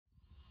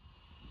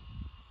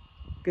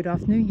Good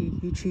afternoon, you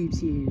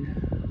YouTubes, you.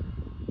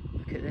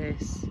 Look at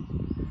this.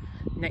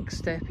 Next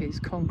step is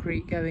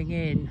concrete going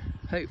in.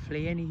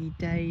 Hopefully any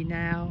day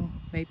now,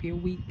 maybe a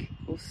week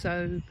or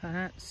so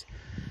perhaps.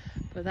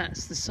 But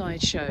that's the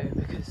sideshow,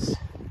 because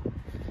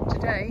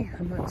today,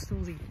 amongst all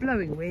the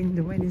blowing wind,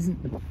 and when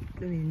isn't the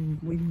blooming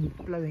wind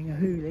blowing a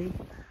hoolie,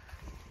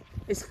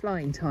 it's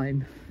flying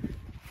time.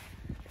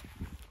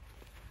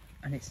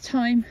 And it's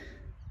time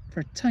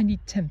for a tiny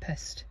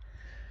Tempest,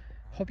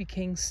 Hobby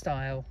King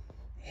style.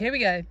 Here we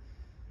go.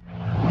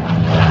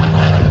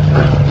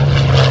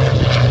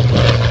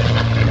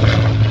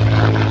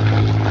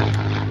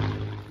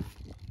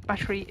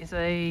 Battery is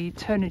a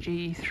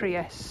Turnigy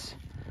 3S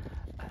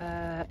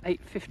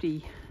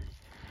 850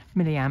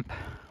 milliamp,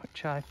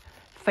 which I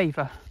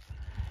favour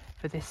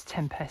for this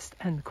Tempest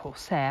and the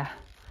Corsair.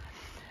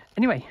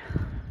 Anyway,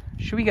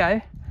 should we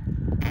go?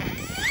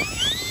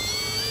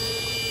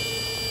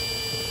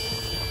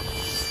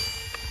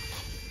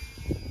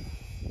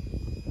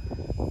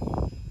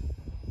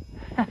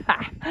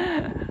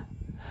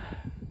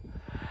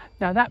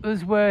 Now that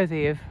was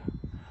worthy of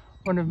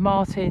one of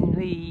Martin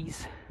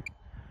Lee's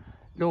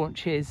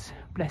launches,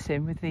 bless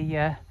him, with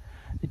the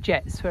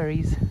jets where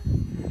he's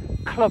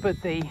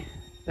clobbered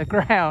the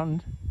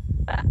ground.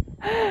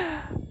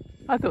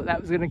 I thought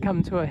that was going to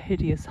come to a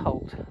hideous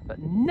halt, but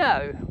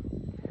no,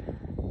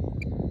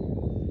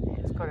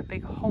 it's got a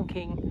big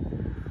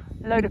honking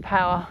load of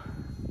power,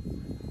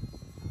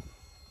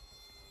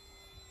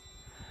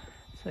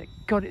 so it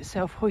got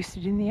itself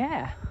hoisted in the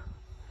air.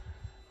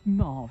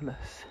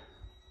 Marvellous.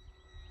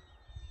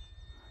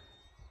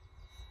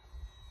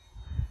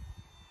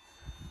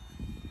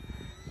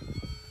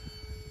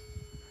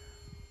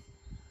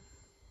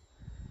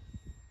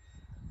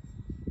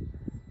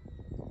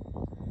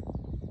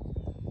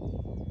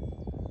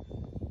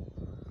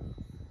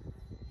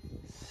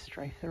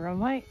 Strafe the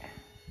runway.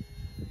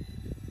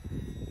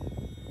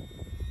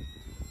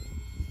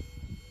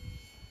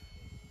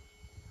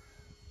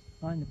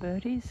 Mind the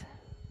birdies.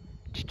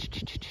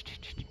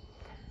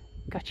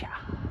 Gotcha.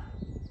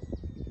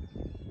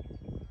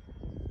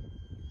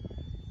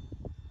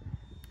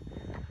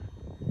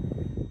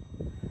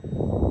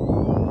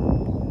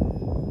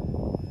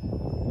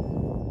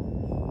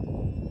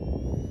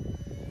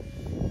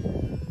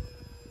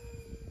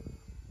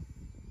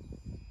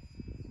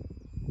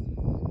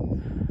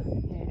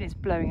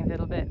 Blowing a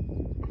little bit.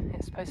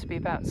 It's supposed to be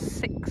about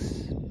 6,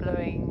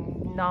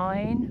 blowing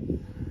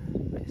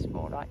 9, but it's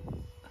more like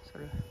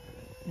sort of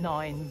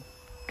 9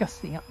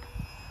 gusting up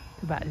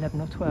to about 11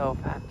 or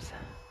 12 perhaps.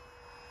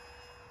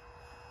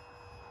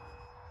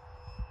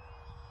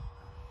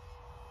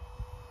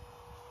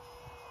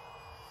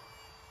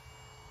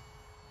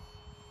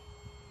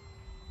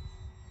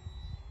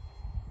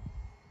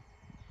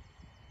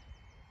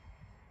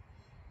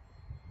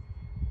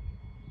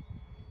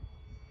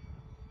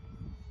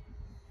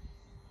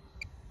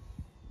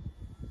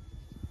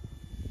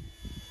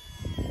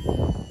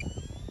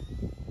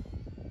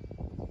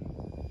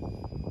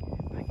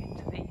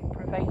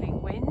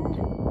 Prevailing wind.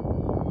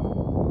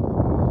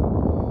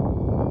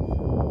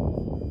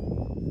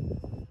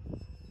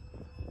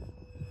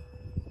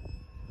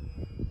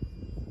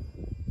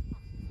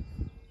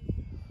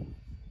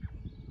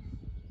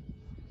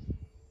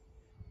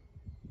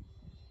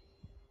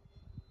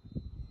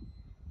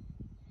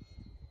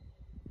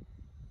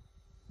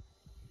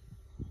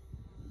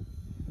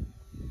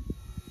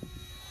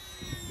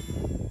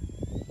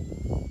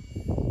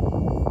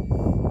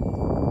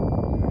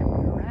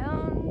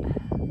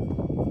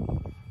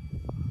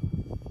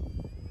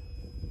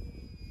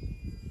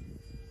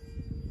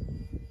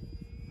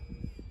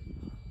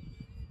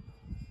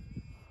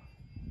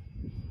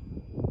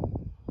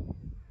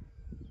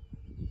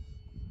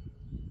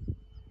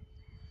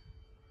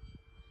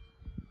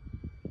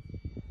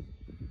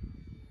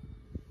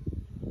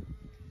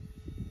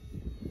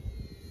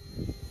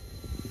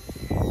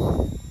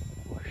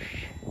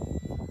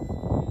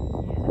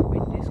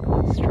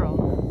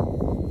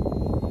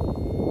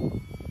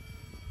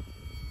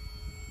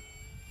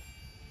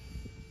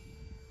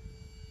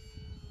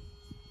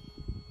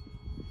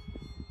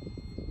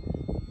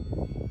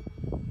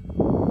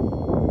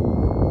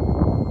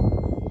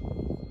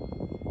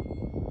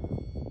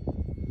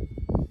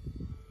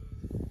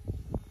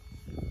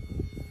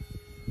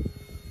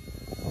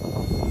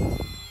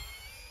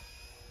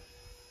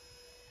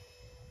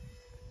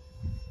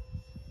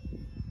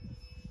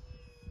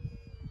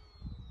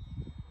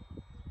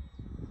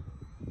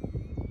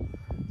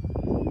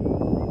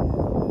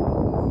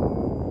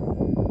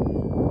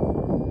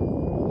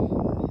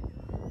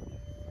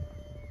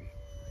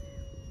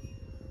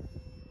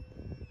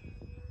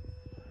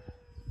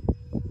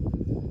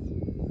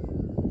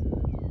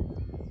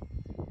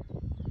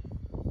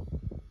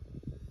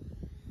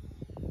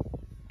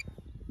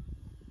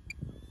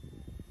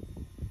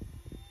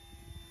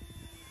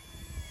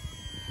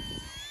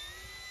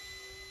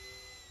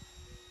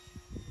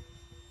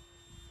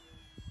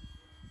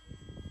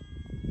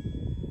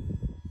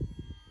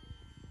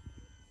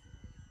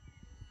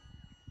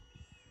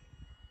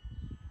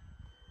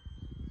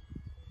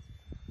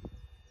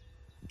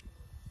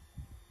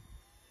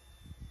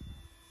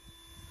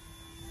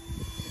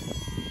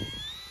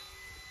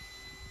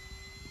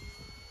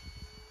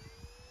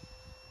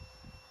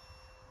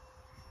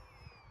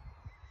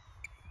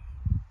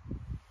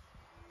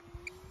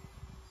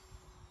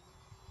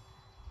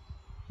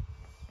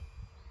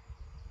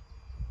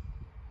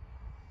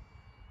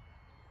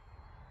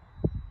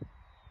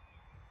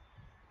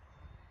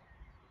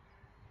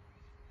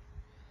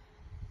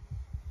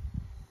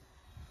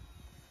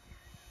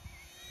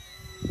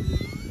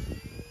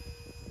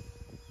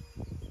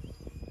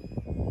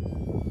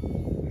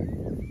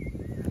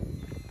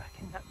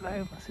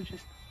 go. So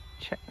just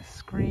check the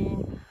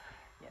screen.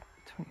 Yeah,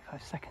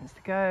 25 seconds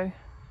to go.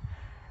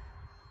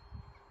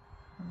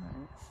 And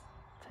then let's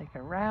take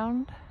a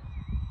round.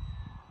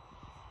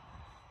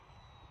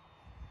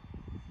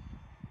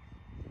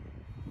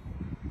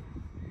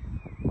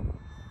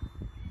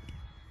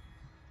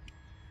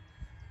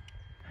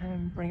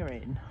 And bring her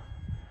in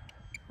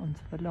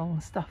onto the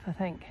long stuff, I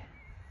think.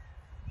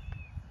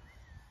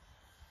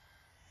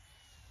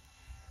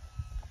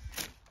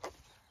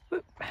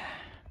 Whoop.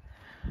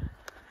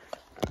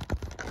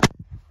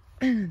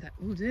 That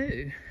will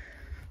do.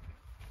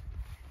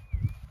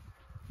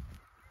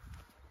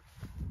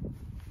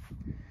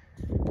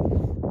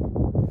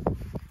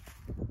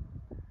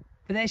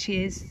 But there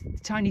she is, the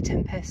tiny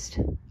Tempest,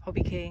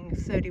 Hobby King,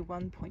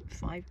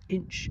 31.5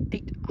 inch,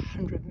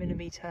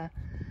 800mm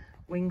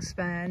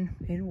wingspan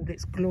in all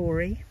its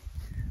glory.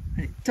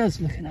 And it does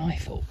look an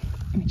eyeful.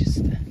 Let me just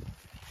lock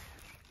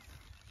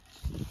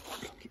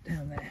it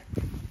down there.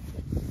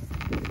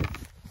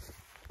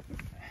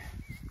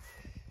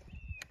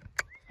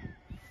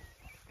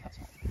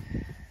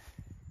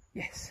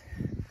 Yes,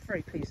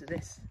 very pleased with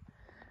this.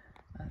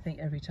 I think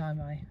every time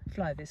I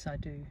fly this I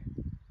do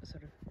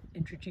sort of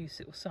introduce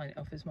it or sign it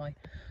off as my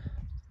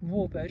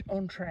warbird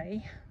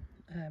entree.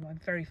 My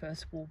very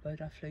first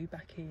warbird I flew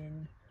back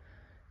in,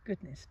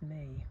 goodness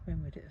me,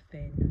 when would it have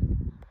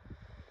been?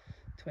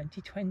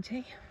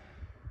 2020?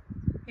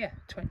 Yeah,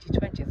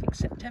 2020, I think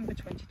September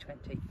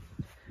 2020.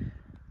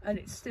 And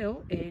it's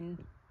still in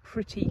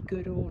pretty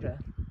good order.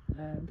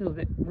 A little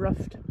bit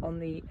roughed on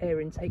the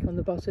air intake on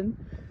the bottom,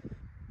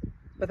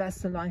 but that's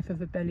the life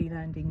of a belly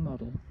landing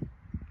model.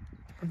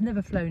 I've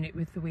never flown it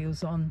with the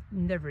wheels on,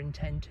 never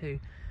intend to,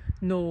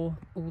 nor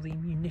all the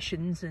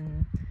munitions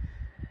and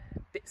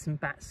bits and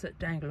bats that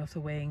dangle off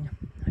the wing.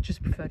 I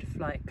just prefer to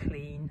fly it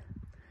clean.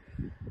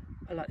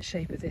 I like the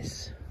shape of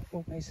this,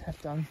 always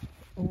have done,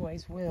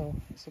 always will.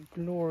 It's a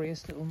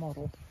glorious little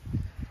model.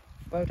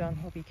 Well done,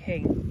 Hobby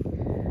King.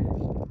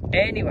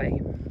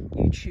 Anyway,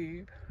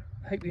 YouTube,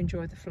 I hope you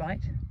enjoyed the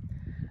flight.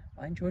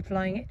 I enjoyed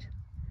flying it.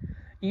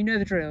 You know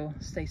the drill,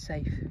 stay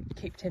safe,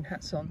 keep tin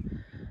hats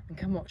on, and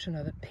come watch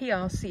another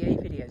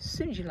PRCA video as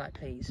soon as you like,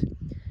 please.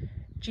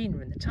 Gina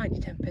and the Tiny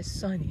Tempest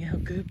signing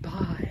out,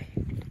 goodbye.